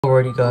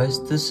Alrighty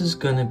guys, this is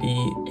gonna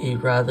be a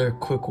rather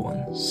quick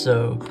one.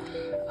 So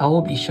I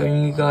will be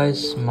showing you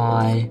guys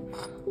my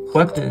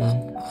weapon,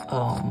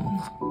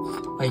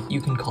 you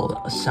can call it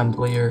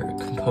assembly or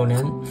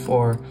component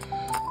for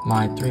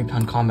my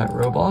 3-pound combat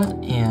robot,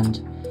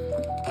 and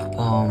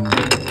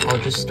I'll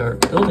just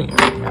start building it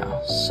right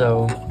now.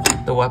 So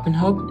the weapon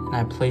hub, and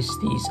I placed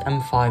these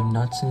M5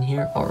 nuts in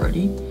here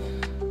already.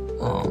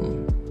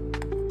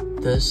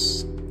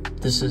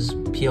 This is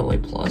PLA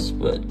plus,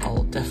 but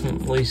I'll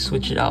definitely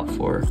switch it out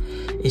for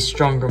a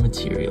stronger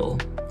material.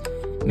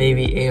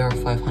 Maybe AR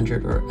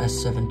 500 or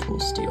S7 tool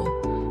steel.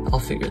 I'll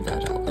figure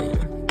that out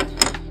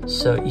later.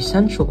 So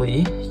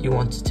essentially, you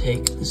want to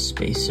take the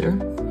spacer,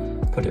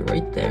 put it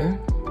right there,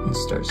 and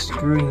start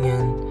screwing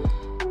in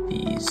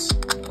these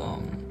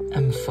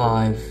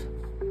M5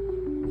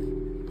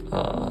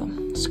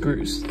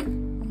 screws.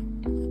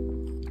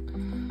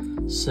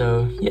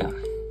 So yeah.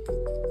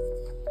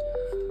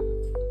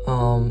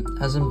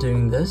 As I'm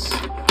doing this,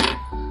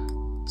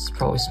 it's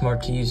probably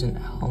smart to use an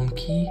Allen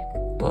key,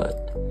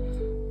 but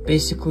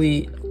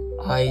basically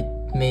I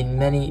made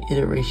many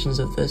iterations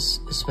of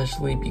this,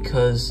 especially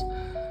because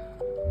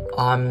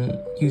I'm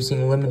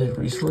using limited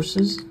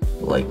resources.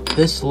 Like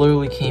this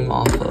literally came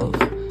off of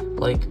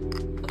like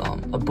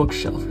a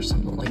bookshelf or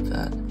something like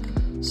that.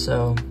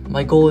 So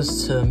my goal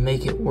is to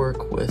make it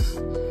work with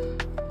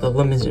the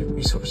limited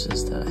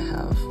resources that I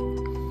have.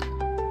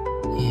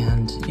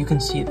 And you can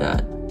see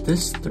that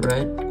this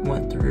thread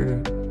went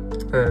through,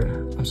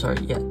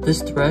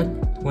 this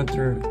thread went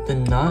through the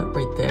nut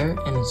right there,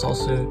 and it's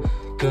also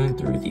going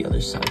through the other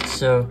side.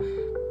 So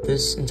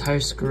this entire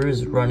screw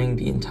is running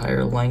the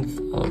entire length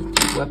of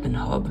the weapon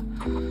hub.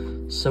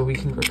 So we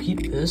can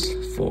repeat this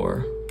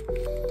for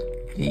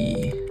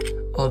the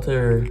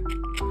other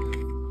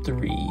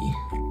 3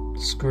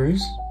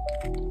 screws.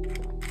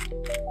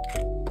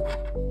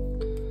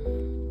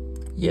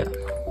 Yeah.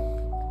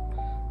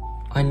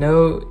 I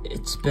know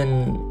it's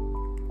been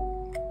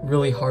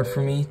really hard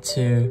for me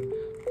to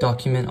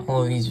document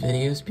all of these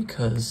videos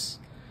because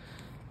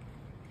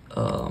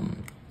a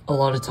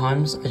lot of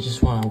times I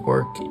just want to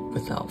work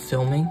without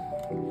filming,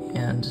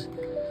 and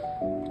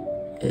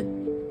it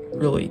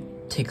really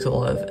takes a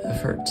lot of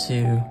effort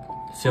to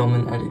film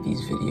and edit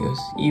these videos,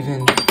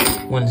 even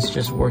when it's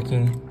just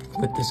working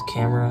with this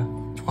camera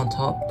on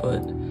top.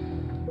 But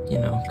you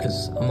know,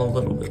 because I'm a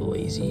little bit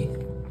lazy,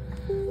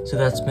 so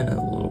that's been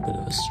a little bit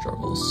of a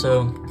struggle.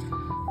 So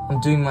I'm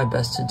doing my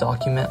best to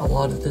document a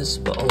lot of this,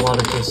 but a lot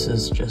of this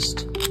is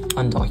just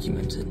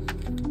undocumented.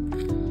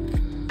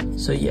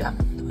 So yeah,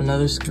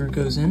 another screw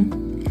goes in,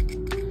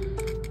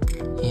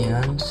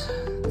 and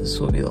this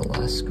will be the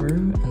last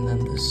screw, and then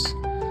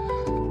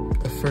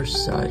the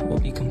first side will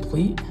be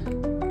complete,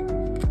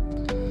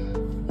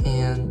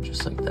 and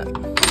just like that.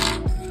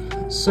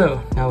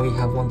 So now we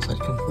have one side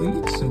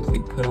complete. Simply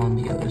put on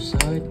the other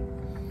side,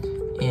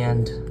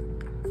 and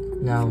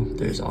now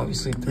there's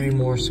obviously 3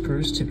 more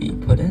screws to be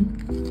put in.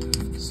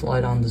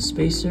 Slide on the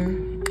spacer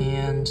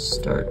and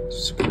start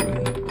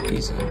screwing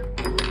these in.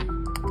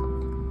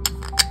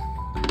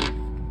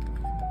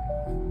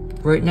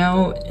 Right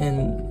now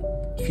in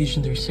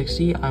Fusion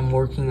 360, I'm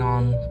working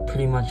on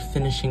pretty much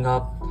finishing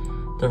up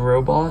the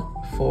robot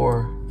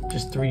for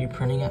just 3D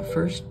printing at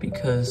first,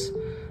 because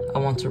I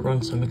want to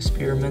run some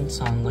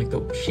experiments on like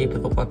the shape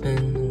of the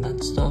weapon and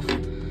that stuff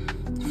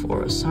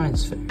for a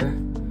science fair,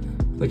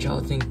 which I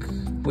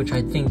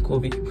think will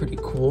be pretty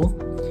cool.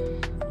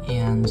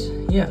 And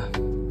yeah,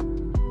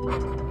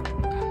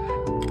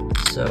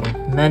 so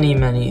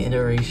many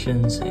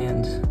iterations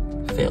and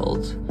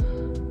failed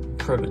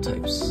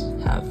prototypes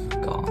have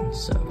gone,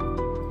 so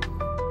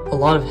a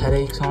lot of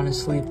headaches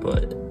honestly,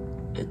 but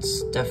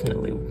it's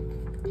definitely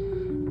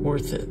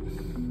worth it.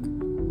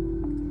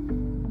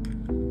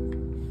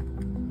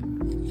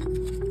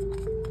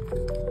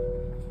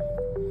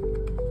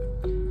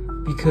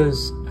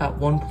 Because at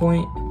one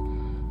point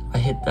I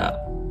hit that.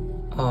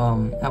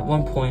 At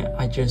one point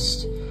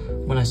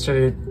when I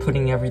started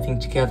putting everything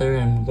together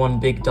in one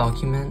big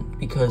document,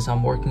 because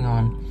I'm working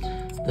on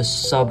the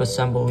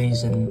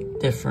sub-assemblies in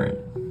different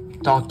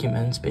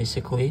documents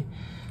basically,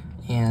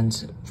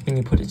 and when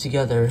you put it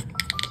together,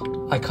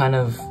 I kind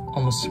of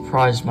almost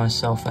surprised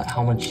myself at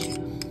how much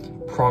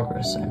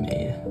progress I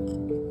made.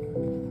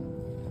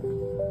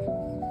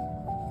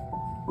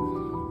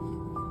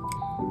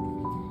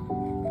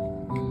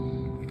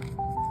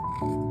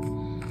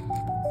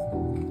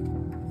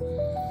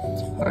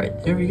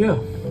 Alright, there we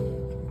go.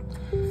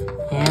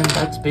 And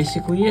that's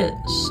basically it.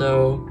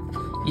 So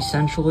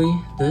essentially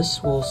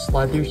this will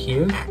slide through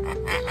here,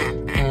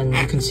 and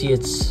you can see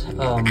it's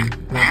not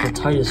the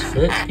tightest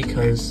fit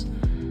because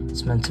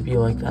it's meant to be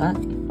like that.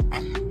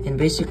 And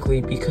basically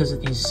because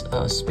of these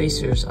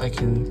spacers, I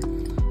can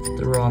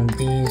throw on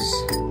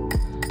these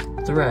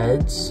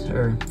threads,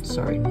 or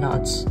sorry,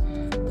 nuts,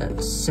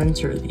 that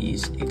center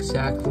these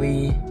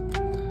exactly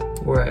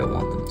where I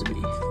want them to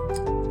be.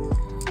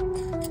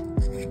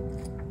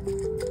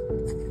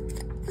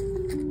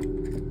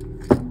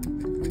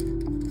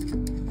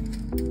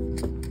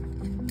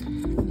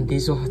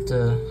 These will have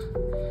to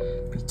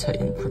be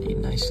tighten pretty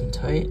nice and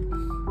tight,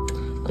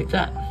 like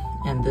that.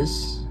 And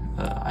this,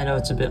 I know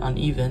it's a bit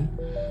uneven,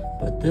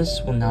 but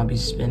this will now be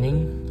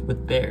spinning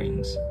with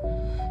bearings.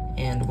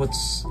 And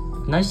what's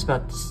nice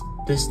about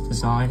this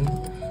design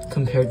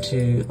compared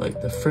to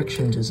like the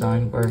friction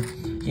design where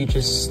you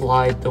just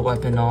slide the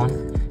weapon on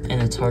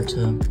and it's hard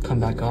to come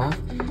back off,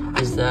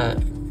 is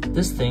that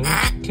this thing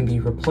can be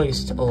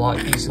replaced a lot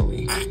easier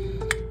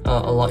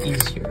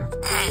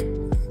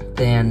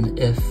than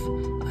if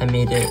I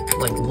made it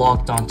like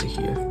locked onto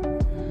here.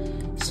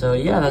 So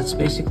yeah, that's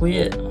basically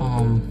it.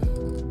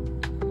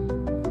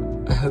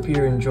 I hope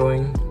you're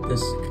enjoying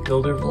this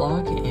builder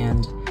vlog,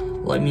 and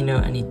let me know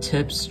any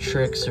tips,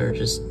 tricks, or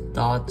just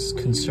thoughts,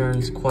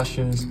 concerns,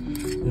 questions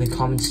in the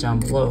comments down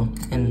below.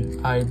 And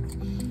I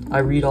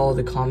read all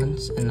the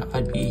comments, and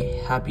I'd be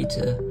happy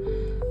to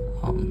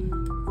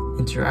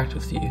interact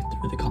with you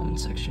through the comment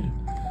section.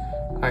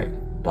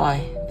 Alright,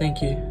 bye.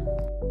 Thank you.